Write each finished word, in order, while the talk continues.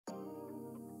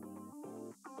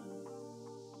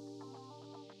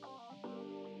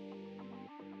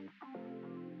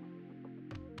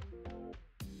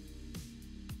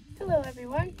Hello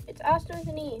everyone, it's Austin with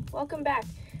an E. Welcome back.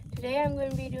 Today I'm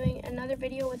going to be doing another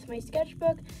video with my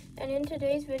sketchbook, and in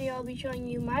today's video I'll be showing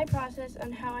you my process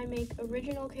on how I make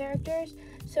original characters,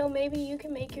 so maybe you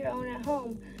can make your own at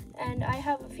home. And I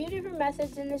have a few different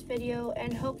methods in this video,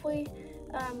 and hopefully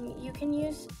you can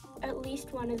use at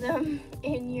least one of them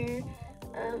in your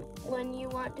when you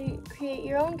want to create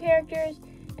your own characters,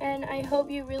 and I hope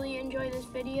you really enjoy this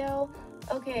video.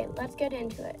 Okay, let's get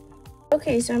into it.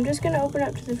 Okay, so I'm just going to open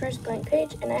up to the first blank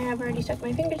page, and I have already stuck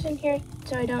my fingers in here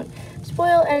so I don't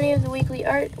spoil any of the weekly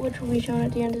art, which will be shown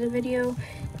at the end of the video.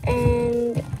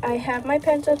 And I have my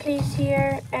pencil case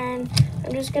here, and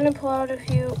I'm just going to pull out a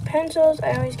few pencils.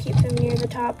 I always keep them near the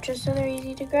top just so they're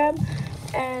easy to grab.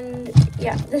 And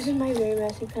yeah, this is my very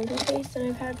messy pencil case that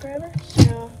I've had forever,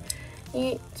 so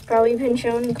it's probably been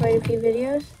shown in quite a few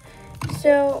videos.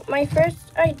 So my first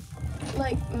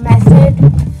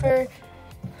method for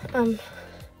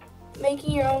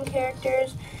making your own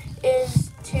characters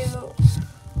is to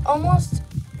almost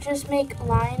just make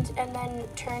lines and then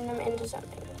turn them into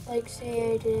something. Like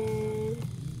say I did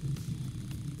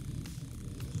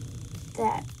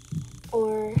that,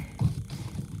 or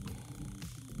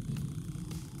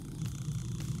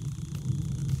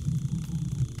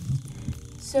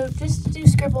so just to do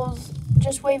scribbles,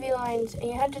 just wavy lines, and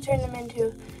you have to turn them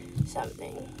into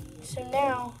something. So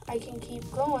now I can keep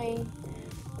going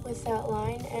with that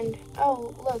line, and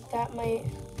oh look, that might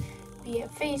be a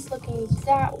face looking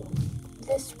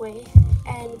this way,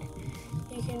 and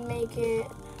you can make it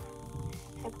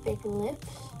have big lips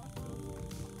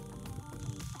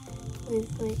with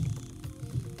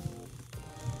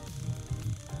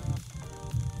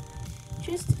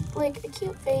just like a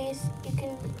cute face. You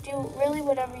can do really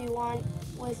whatever you want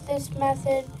with this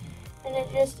method, and it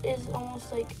just is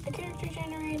almost like a character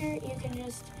generator. You can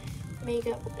just make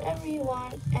up whatever you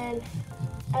want, and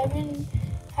I've been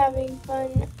having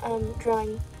fun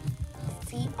drawing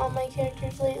feet on my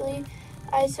characters lately.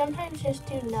 I sometimes just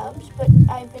do nubs, but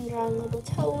I've been drawing little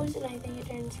toes, and I think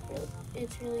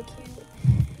it's really cute.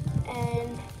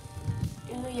 And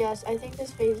ooh, yes, I think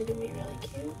this face is gonna be really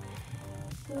cute.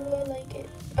 Ooh, I like it.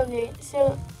 Okay,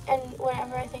 so, and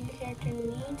whenever I think a character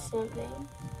needs something,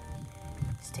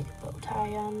 stick a bow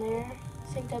tie on there.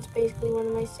 I think that's basically one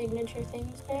of my signature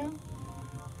things now.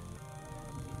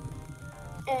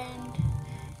 And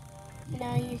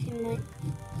now you can give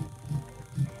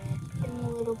him a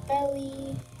little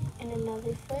belly and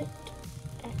another foot.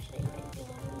 Actually, it might be a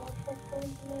little more purple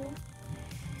than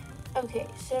that. Okay,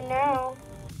 so now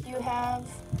you have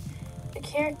a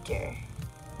character,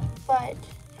 but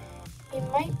he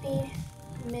might be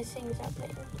missing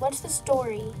something. What's the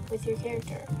story with your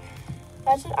character?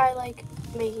 That's what I like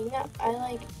making up. I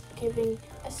like giving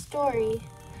a story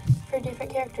for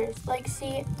different characters. Like,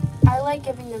 see, I like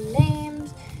giving them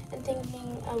names and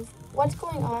thinking of what's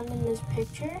going on in this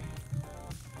picture.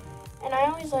 And I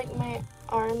always like my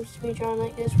arms to be drawn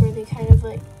like this, where they kind of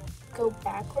go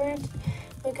backwards,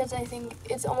 because I think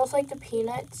it's almost like the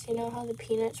Peanuts. You know how the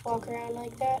Peanuts walk around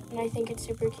like that? And I think it's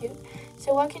super cute.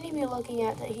 So what can he be looking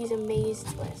at that he's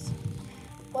amazed with?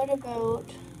 What about,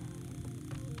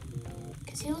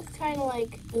 because he looks kind of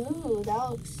like, ooh, that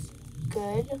looks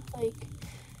good.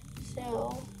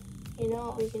 So, you know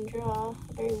what we can draw?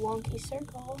 A very wonky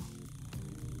circle.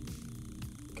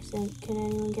 Can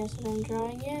anyone guess what I'm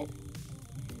drawing yet?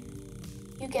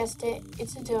 You guessed it,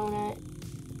 it's a donut.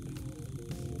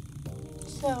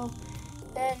 So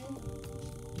then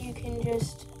you can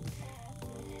just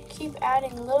keep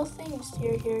adding little things to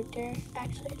your character.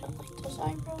 Actually, I don't like those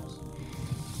eyebrows.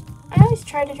 I always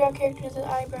try to draw characters with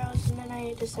eyebrows, and then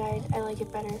I decide I like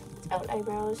it better without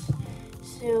eyebrows.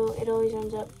 So it always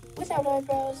ends up without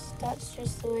eyebrows. That's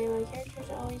just the way my characters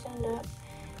always end up.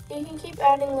 You can keep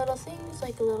adding little things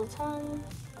like a little tongue,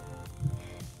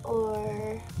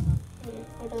 or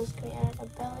what else can we add? A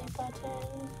belly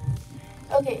button.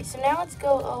 Okay, so now let's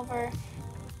go over,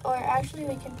 or actually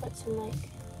we can put some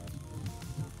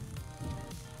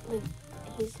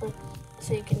he's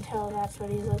so you can tell that's what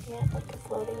he's looking at, like a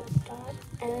floating dot.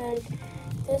 And then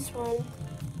this one,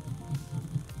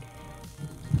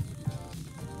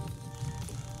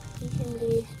 he can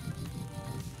be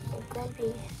a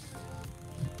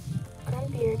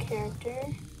grumpier character,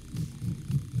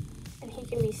 and he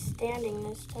can be standing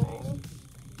this time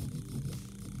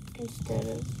instead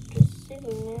of just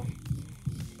sitting there.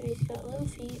 So he's got little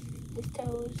feet with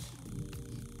toes.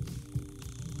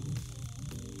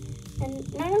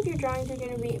 And none of your drawings are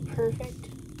going to be perfect.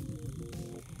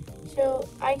 So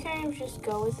I kind of just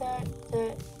go with that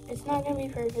it's not going to be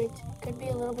perfect. It could be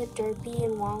a little bit derpy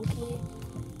and wonky.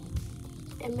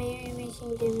 And maybe we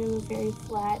can give him a very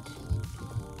flat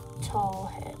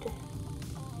tall head.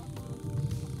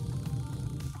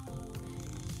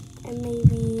 And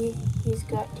maybe he's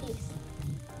got teeth.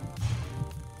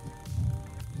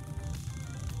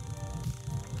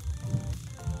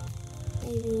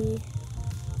 Maybe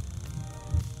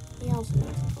he also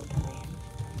needs a bow tie.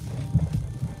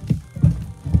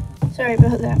 Sorry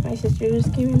about that, my sister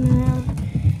just came in the room.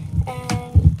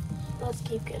 And let's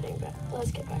get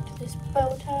back to this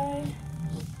bow tie.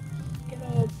 Give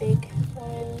him a big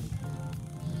one.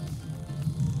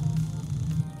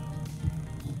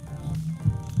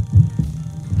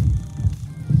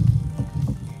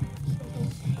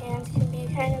 Can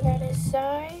be kind of at his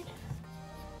side.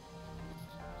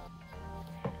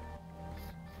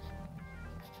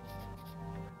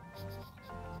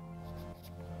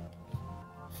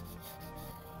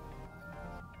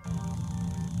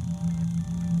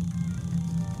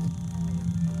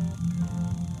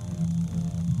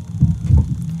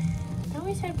 I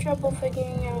always have trouble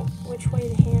figuring out which way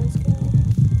the hands go.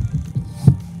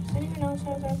 Does anyone else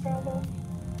have that problem?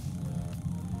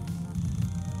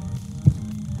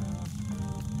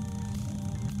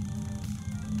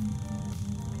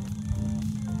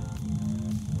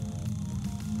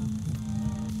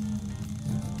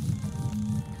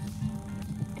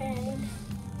 And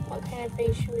what kind of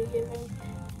face should we give him?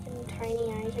 And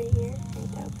tiny eyes right here. I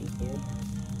think that would be cute.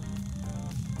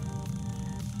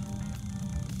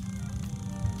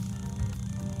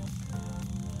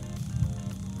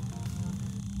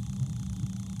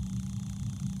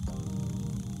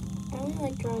 I only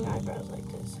like drawing eyebrows like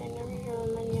this. I never draw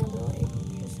them any other way.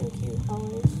 They're just so cute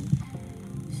always.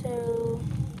 So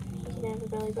he can have a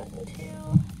belly button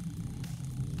too.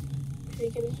 Should we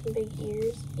give him some big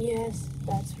ears? Yes,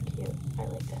 that's cute. I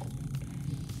like that.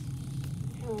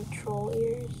 Kind of like troll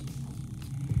ears.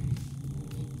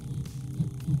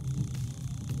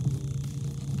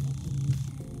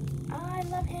 I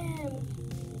love him.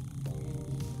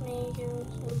 Maybe give him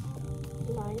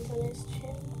some lines on his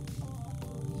chin.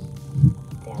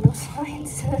 Thanos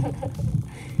lines.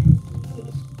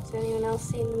 Has anyone else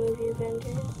seen the movie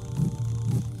Avengers?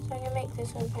 So I'm gonna make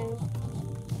this one kind of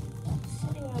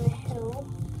sitting on a hill.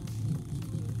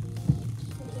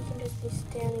 And he can just be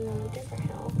standing on a different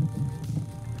hill.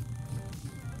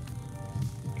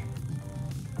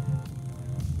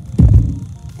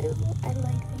 Ooh, I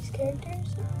like these characters.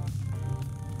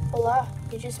 Voila,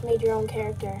 you just made your own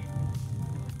character.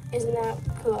 Isn't that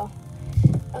cool?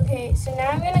 Okay, so now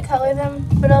I'm going to color them,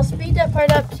 but I'll speed that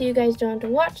part up so you guys don't have to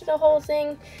watch the whole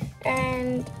thing.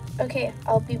 And, okay,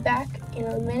 I'll be back in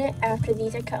a minute after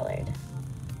these are colored.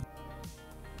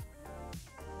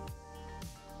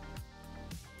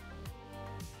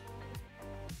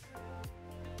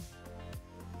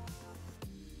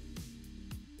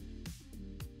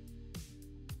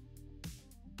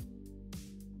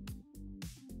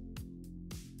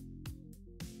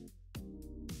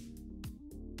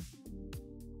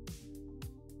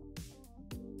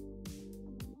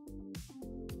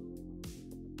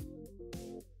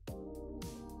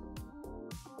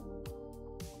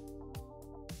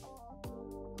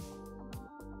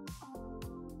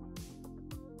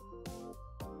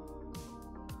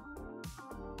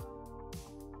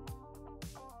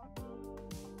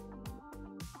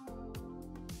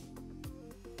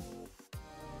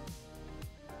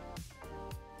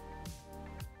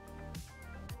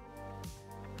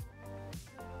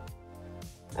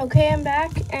 Okay, I'm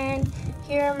back, and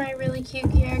here are my really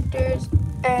cute characters,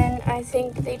 and I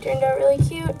think they turned out really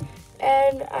cute,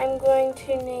 and I'm going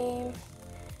to name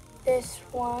this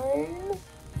one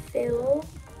Phil,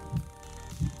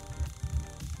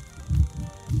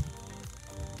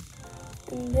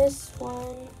 and this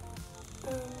one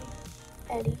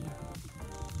Eddie.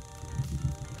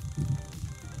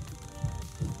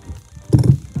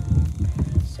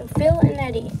 So Phil and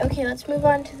Eddie. Okay, let's move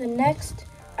on to the next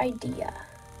idea.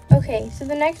 Okay, so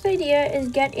the next idea is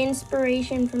get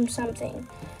inspiration from something.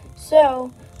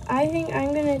 So I think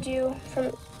I'm gonna do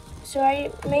so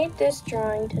I made this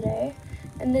drawing today,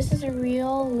 and this is a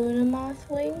real Luna moth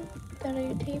wing that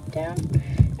I taped down.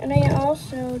 And I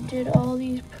also did all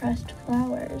these pressed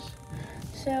flowers.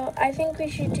 So I think we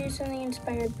should do something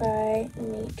inspired by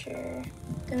nature.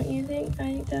 Don't you think? I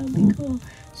think that would be cool.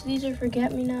 So these are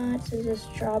forget-me-nots. This is a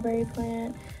strawberry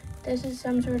plant. This is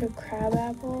some sort of crab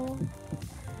apple.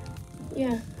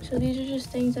 Yeah, so these are just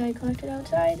things that I collected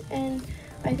outside, and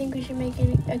I think we should make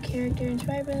a character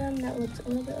inspired by them that looks a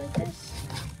little bit like this.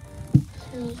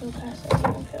 So we'll go past that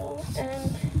one, Phil.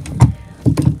 And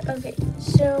okay,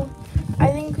 so I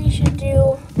think we should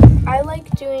do, I like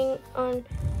doing on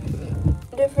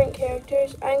different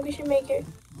characters. I think we should make it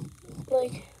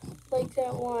like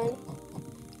that one.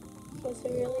 with a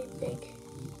really big,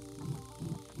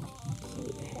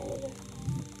 cute head,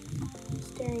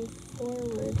 staring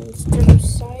forward instead of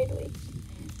sideways.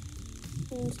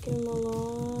 And let's give him a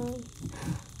long...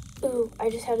 Ooh, I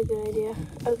just had a good idea.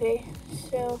 Okay,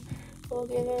 so we'll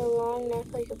give it a long neck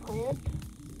like a plant.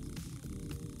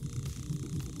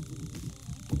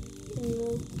 And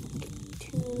we'll get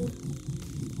 2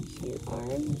 cute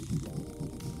arms.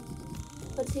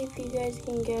 Let's see if you guys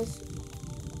can guess.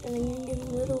 And I'm gonna give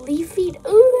him little leaf feet.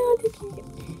 Oh, look at cute.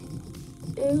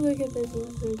 Oh, look at this. This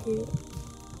is so cute.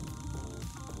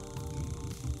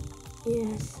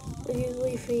 Yes, look at his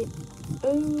leaf feet.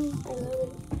 Oh, I love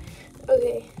it.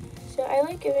 Okay, so I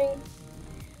like giving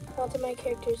all of my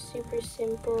characters super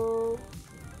simple.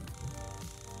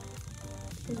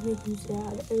 Just make them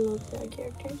sad. I love sad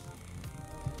characters.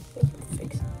 We can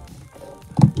fix it.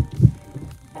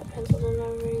 That pencil doesn't have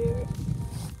a very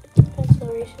good pencil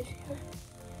erasers here.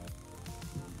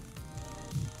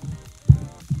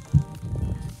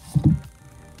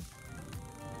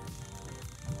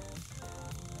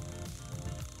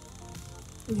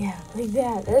 Yeah, like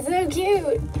that. That's so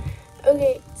cute.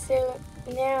 Okay, so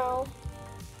now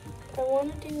I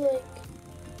want to do like,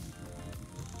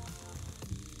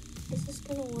 is this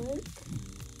gonna work?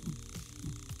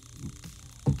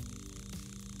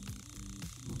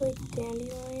 Like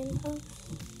dandelion puffs.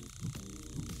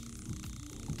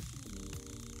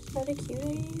 Is that a cute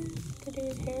idea to do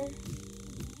his hair?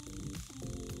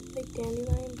 Like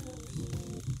dandelion puffs.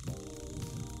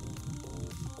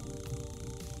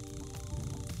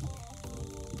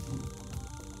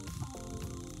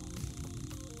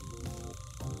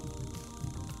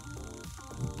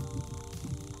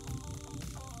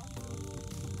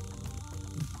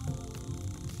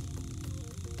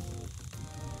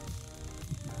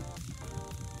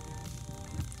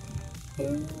 Here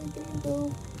we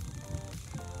go.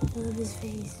 I love his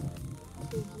face.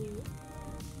 So cute.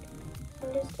 I'm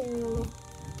just doing little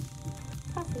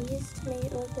puffies to make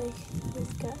it look like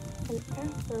he's got an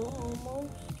afro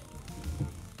almost.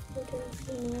 We'll do a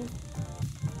few more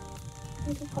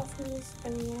little puffies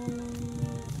and then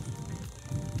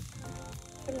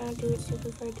but not do it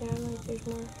super far down like there's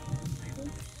more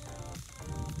proofs.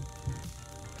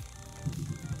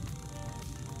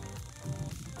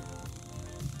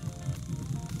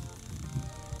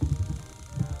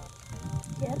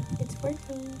 Yep, it's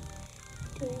working.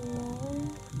 Doing more.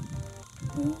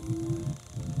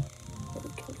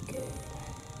 Looking good.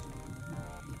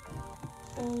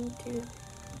 Do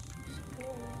something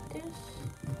like this.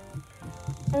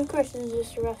 And of course, this is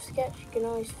just a rough sketch. You can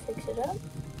always fix it up,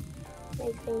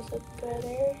 make things look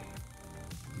better.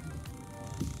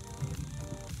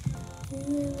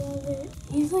 Ooh, I love it.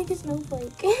 He's like a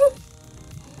snowflake. He's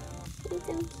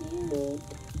so cute.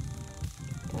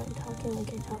 I'm talking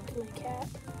like I talk to my cat.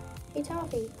 Hey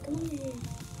Toffee, come over here.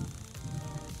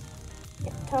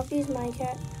 Yeah, Toffee's my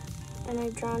cat, and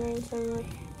I've drawn her in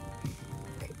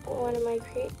one of my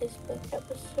Create This Book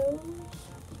episodes.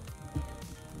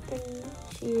 And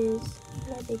she is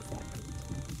my big fan.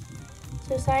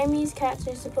 So Siamese cats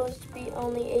are supposed to be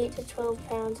only 8 to 12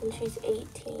 pounds, and she's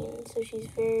 18, so she's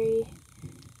very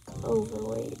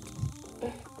overweight.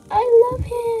 I love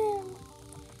him!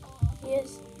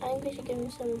 Yes, I think we should give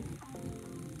him some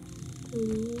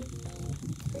food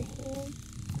for him.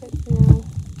 But no,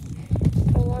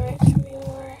 I want it to be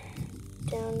more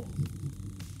down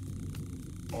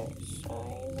at its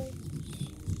side. Like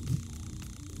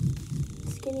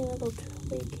skinny little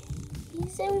twig.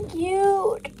 He's so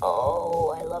cute!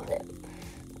 Oh, I love him.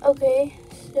 Okay,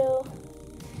 so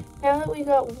now that we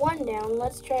got one down,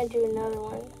 let's try to do another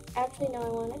one. Actually, no, I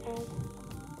want to add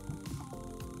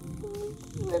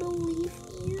little leaf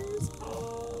ears.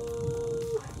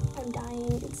 Oh, I'm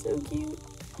dying. It's so cute.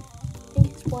 I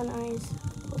think his one eye is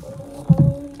lower than the other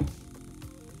one.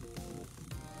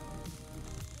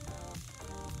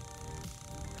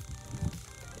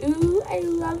 Ooh, I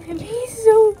love him. He's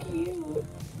so cute.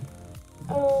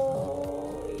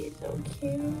 Oh, he's so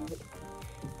cute.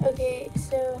 Okay,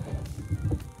 so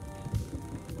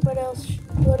what else?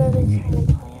 What other kind of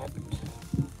plant?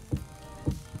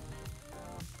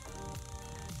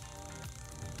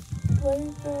 What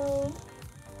about...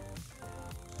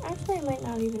 Actually, I might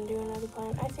not even do another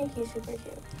plant. I think he's super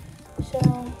cute. So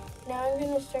now I'm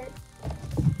gonna start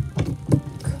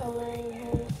coloring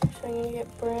him. So I'm gonna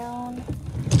get brown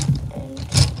and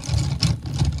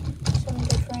some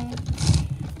different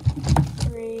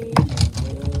grays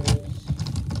and blues.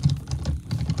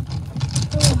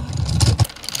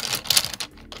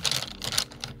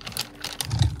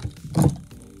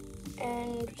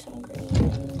 And some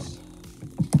greens.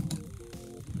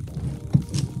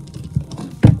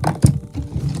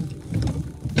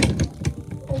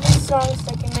 song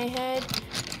stuck in my head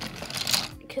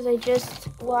because I just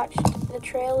watched the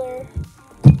trailer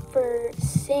for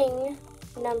Sing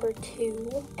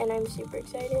 #2, and I'm super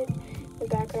excited. The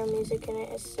background music in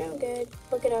it is so good.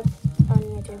 Look it up on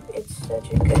YouTube. It's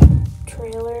such a good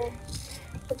trailer.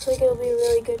 Looks like it'll be a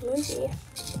really good movie.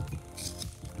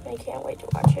 I can't wait to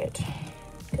watch it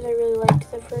because I really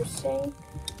liked the first Sing.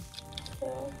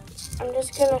 So I'm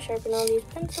just gonna sharpen all these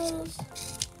pencils.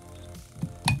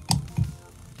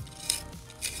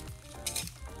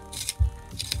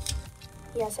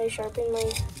 Yes, I sharpen my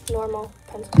normal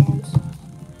pencil hands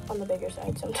on the bigger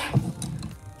side sometimes.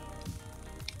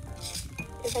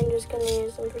 If I'm just gonna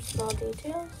use them for small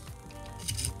details.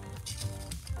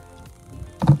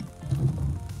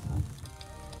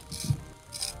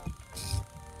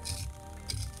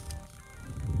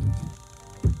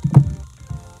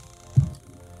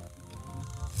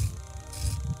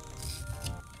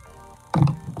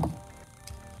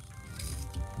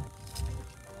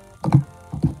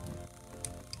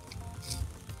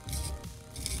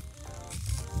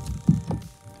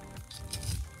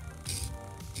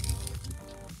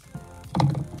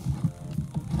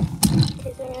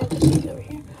 Okay, so I'm gonna put these over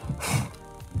here.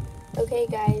 Okay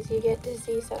guys, you get to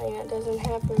see something that doesn't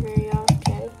happen very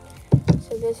often.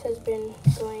 So this has been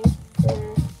going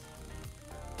for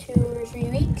 2 or 3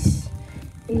 weeks.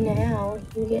 And now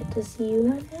you get to see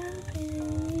what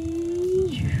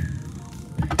happens.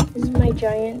 This is my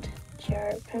giant jar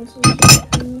of pencils.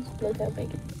 Look how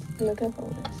big it is. Look how full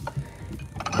it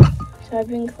is. So I've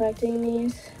been collecting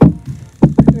these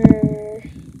for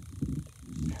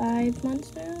 5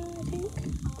 months now, I think.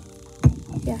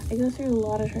 Yeah, I go through a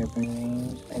lot of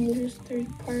sharpeners, and there's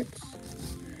parts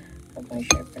of my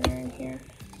sharpener in here.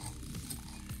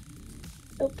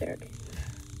 Oh, there it is.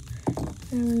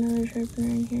 I have another sharpener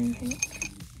in here, I think.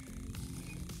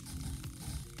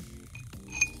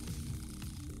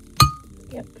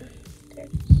 Yep, there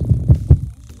it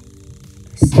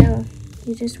is. So,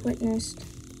 you just witnessed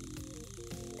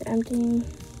the emptying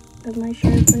of my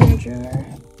sharpener jar.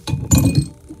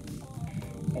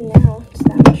 And now it's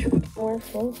that much more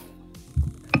full.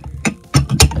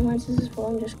 And once this is full,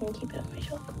 I'm just going to keep it on my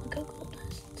shelf. Look how cool it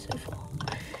is. It's so full.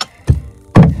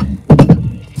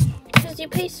 Because you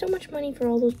pay so much money for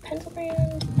all those pencil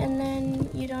brands, and then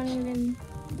you don't even,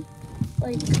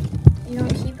 you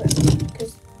don't keep them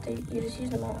because you just use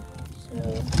them all. So,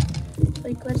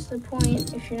 what's the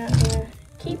point if you're not going to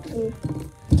keep them?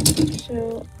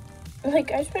 So,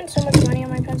 I spent so much money on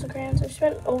my pencil crayons. I've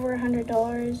spent over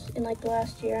 $100 in, the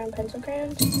last year on pencil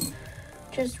crayons.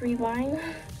 Just rebuying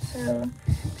them. So,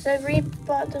 because I've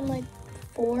rebought them,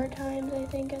 4 times, I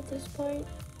think, at this point.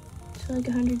 So,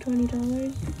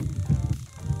 $120.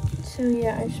 So,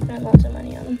 yeah, I've spent lots of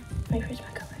money on them. Where's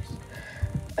my colors?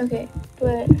 Okay,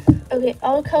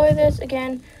 I'll color this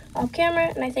again off camera,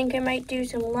 and I think I might do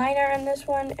some liner on this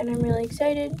one, and I'm really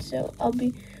excited. So, I'll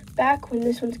be back when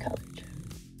this one's colored.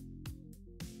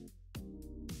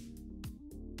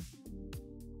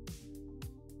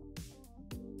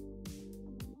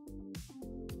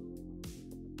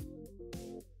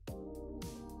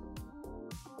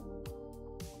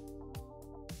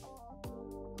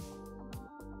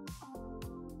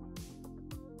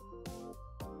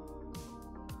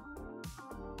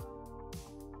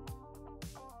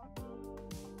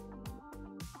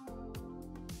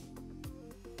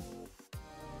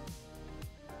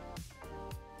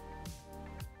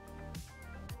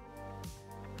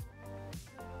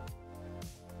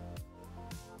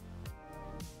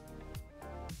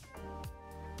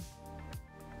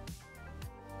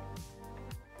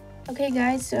 Okay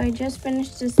guys, so I just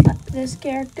finished this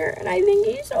character, and I think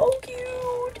he's so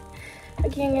cute.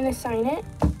 Okay, I'm gonna sign it.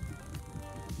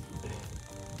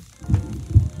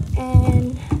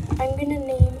 And I'm gonna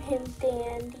name him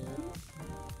Dandy.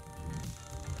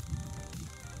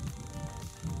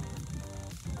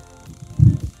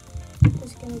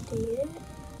 Just gonna date it.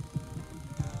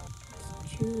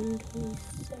 It's June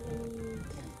 27th.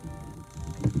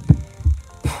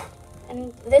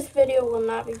 And this video will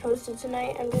not be posted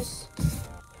tonight.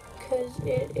 Because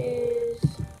it is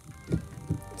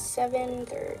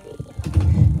 7:30.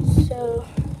 So,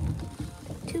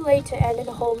 too late to edit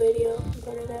a whole video and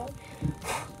put it out.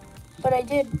 But I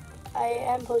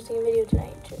am posting a video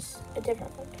tonight, just a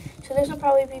different one. So this will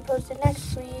probably be posted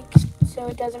next week, so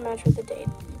it doesn't match with the date.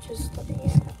 Just letting you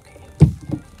know, okay.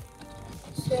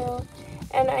 So,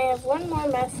 and I have one more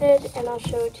method, and I'll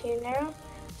show it to you now.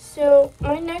 So,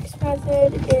 my next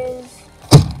method is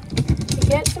to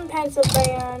get some pencil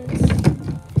crayons.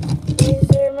 These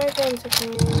are my pencil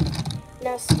crayons.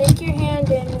 Now stick your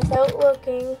hand in without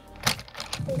looking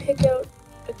and pick out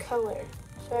a color.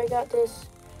 So So I got this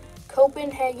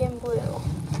Copenhagen blue.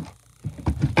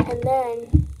 And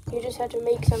then you just have to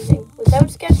make something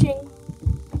without sketching.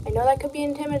 I know that could be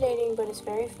intimidating, but it's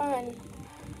very fun.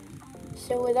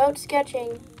 So without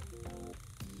sketching,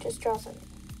 just draw something.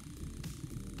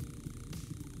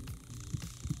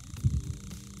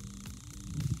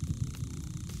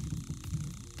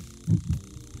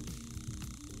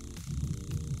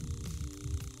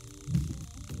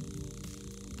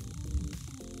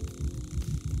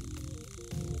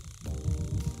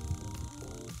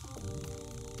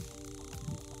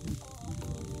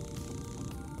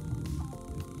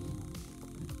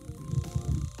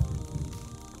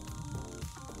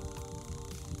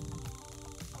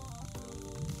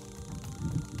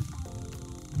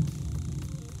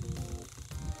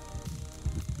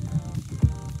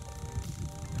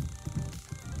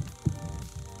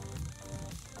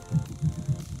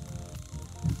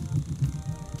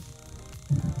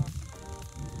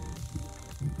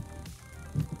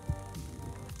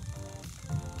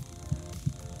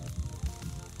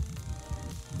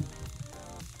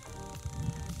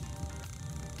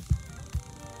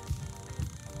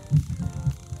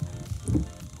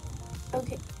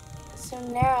 Okay, so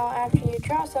now after you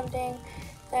draw something,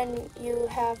 then you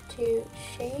have to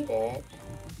shade it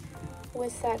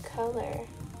with that color,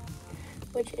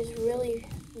 which is really,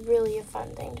 really a fun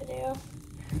thing to do.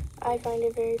 I find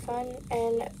it very fun,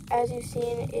 and as you've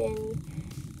seen in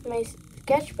my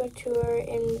sketchbook tour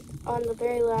on the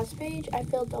very last page, I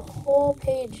filled the whole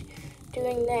page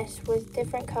doing this with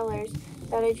different colors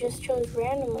that I just chose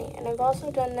randomly. And I've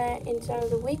also done that in some of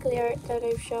the weekly art that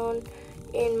I've shown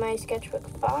in my sketchbook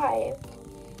 5,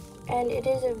 and it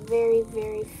is a very,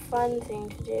 very fun thing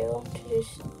to do, to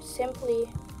just simply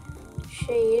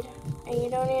shade, and you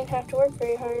don't even have to work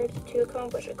very hard to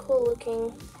accomplish a cool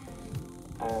looking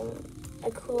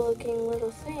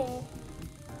little thing.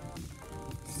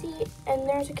 See, and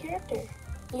there's a character.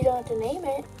 You don't have to name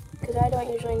it, because I don't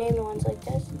usually name the ones like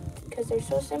this, because they're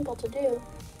so simple to do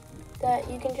that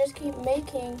you can just keep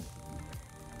making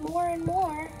more and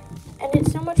more, and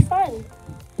it's so much fun.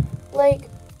 Like,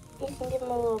 you can give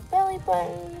them a little belly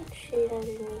button, shade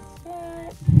underneath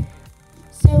that.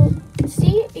 So,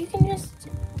 see, you can just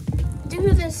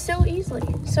do this so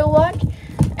easily. So watch,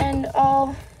 and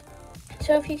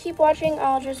so if you keep watching,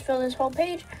 I'll just fill this whole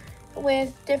page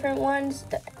with different ones,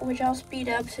 which I'll speed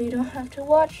up so you don't have to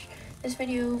watch this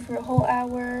video for a whole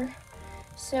hour.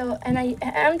 So, and I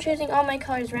am choosing all my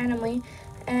colors randomly,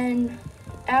 and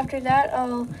after that,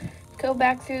 I'll go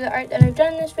back through the art that I've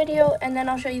done in this video, and then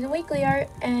I'll show you the weekly art,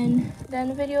 and then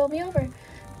the video will be over.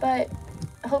 But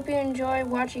I hope you enjoy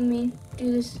watching me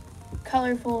do this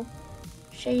colorful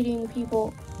shading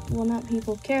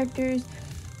characters,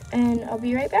 and I'll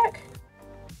be right back.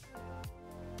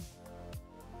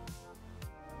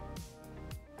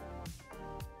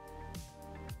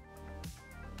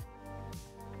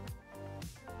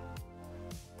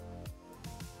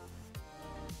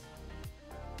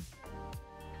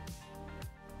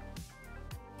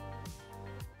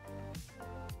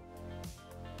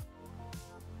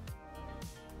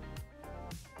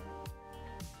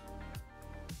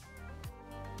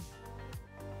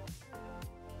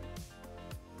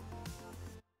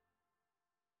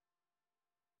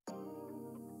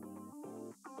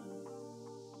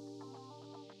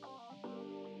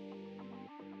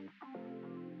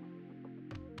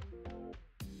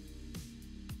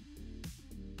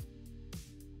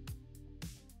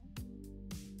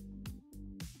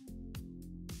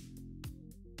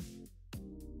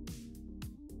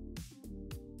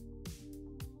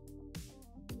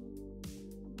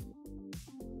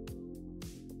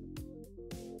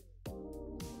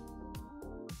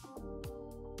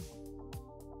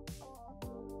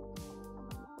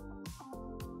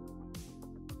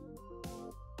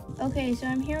 Okay, so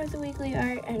I'm here with the weekly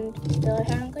art, and still I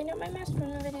haven't cleaned up my mess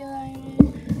from the video that I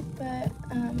did, but,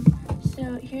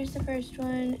 so here's the first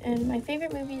one, and my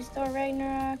favorite movie is Thor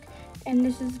Ragnarok, and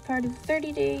this is part of the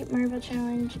 30-day Marvel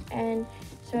challenge, and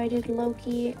so I did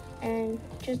Loki, and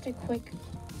just a quick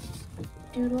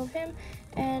doodle of him,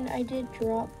 and I did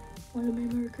drop one of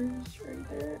my markers right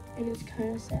there, and it's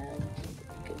kind of sad,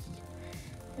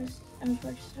 because I was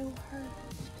working so hard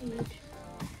on the stage.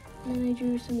 And then I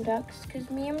drew some ducks, because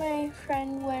me and my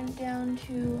friend went down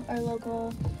to our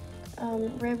local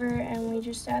river, and we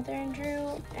just sat there and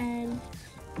drew, and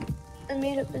I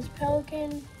made up this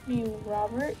pelican named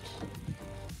Robert,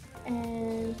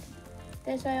 and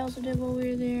this I also did while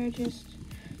we were there.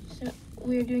 So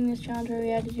we were doing this challenge where we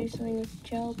had to do something with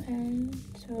gel pen,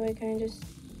 so it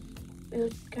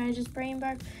was kind of just brain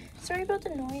bark. Sorry about the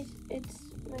noise, it's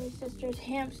my sister's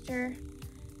hamster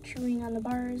chewing on the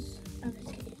bars of his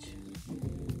cage.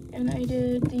 And I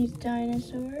did these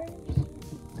dinosaurs.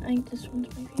 I think this one's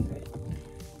my favorite.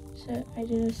 So I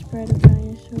did a spread of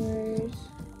dinosaurs,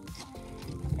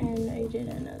 and I did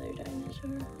another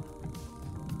dinosaur,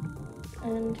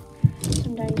 and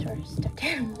some dinosaur stuffed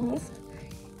animals.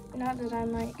 Not that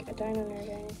I'm like a dino nerd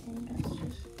or anything, that's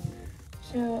just...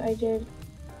 So I did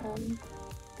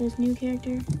this new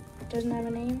character. It doesn't have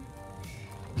a name,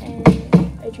 and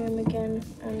I drew him again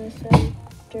on this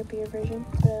derpier version,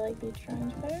 but I like these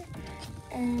drawings better.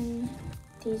 And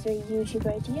these are YouTube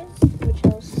ideas, which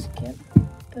I'll skip,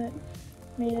 but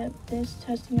made up this,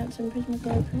 testing out some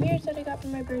Prismacolor Premieres that I got for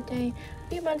my birthday a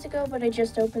few months ago, but I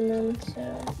just opened them,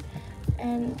 so...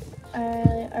 And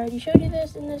I already showed you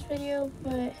this in this video,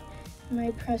 but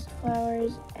my pressed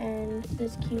flowers and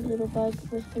this cute little bug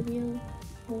with the real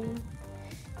wing.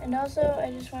 And also,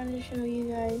 I just wanted to show you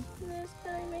guys this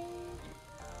that I made.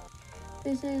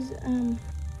 This is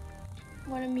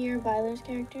one of Mira Byler's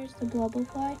characters, the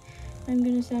Blubblefly. I'm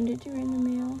gonna send it to her in the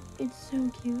mail. It's so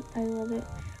cute. I love it.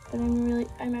 But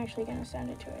I'm actually gonna send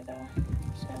it to her though.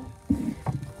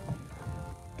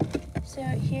 So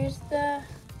here's the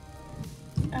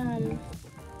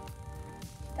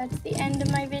that's the end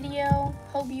of my video.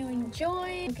 Hope you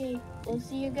enjoyed. Okay, we'll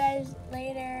see you guys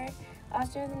later.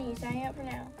 Austin with an E, signing out for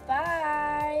now.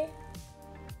 Bye!